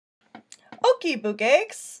Okie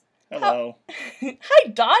Bookakes. Hello. Hi,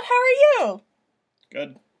 Dot. How are you?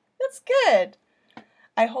 Good. That's good.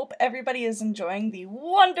 I hope everybody is enjoying the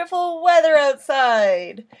wonderful weather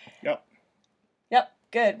outside. Yep. Yep,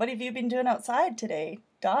 good. What have you been doing outside today,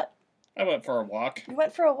 Dot? I went for a walk. You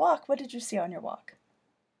went for a walk. What did you see on your walk?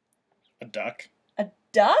 A duck. A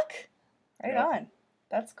duck? Right Yep. on.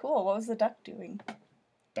 That's cool. What was the duck doing?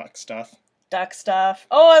 Duck stuff. Duck stuff.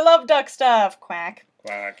 Oh, I love duck stuff. Quack.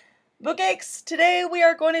 Quack. Bookakes, today we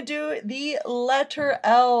are going to do the letter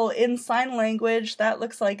L in sign language. That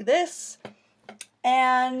looks like this.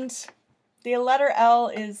 And the letter L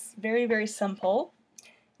is very, very simple.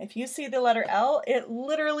 If you see the letter L, it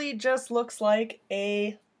literally just looks like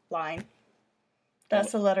a line.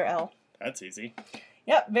 That's the letter L. That's easy.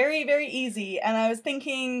 Yep, very, very easy. And I was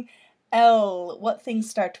thinking, L, what things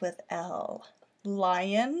start with L?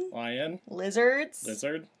 Lion. Lion. Lizards.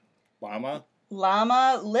 Lizard. Llama.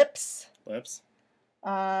 Llama. Lips. Lips.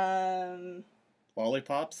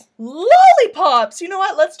 Lollipops. Lollipops. You know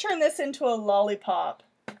what? Let's turn this into a lollipop.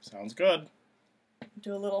 Sounds good.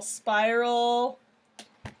 Do a little spiral.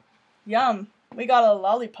 Yum. We got a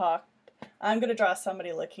lollipop. I'm going to draw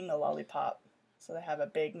somebody licking the lollipop. So they have a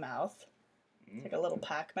big mouth. Like a little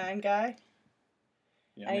Pac-Man guy.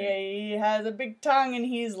 Yummy. And he has a big tongue and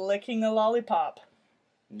he's licking the lollipop.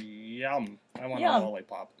 Yum. I want Yum. a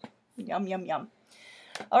lollipop. Yum, yum, yum.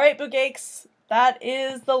 Alright, Bookakes. That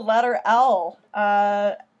is the letter L.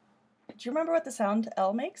 Do you remember what the sound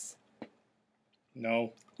L makes?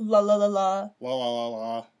 No. La la la la. La la la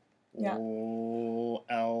la. Yeah.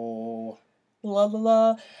 L. La la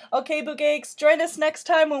la. Okay, Bookakes, join us next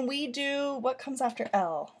time when we do what comes after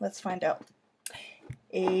L. Let's find out.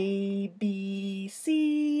 A, B,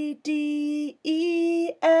 C, D,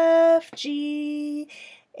 E, F, G,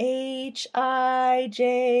 H, I,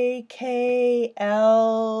 J, K,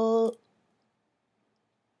 L,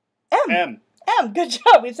 M. M. M. Good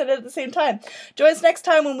job. We said it at the same time. Join us next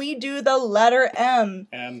time when we do the letter M.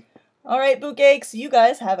 M. All right, Bookakes, you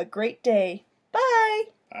guys have a great day. Bye.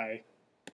 I.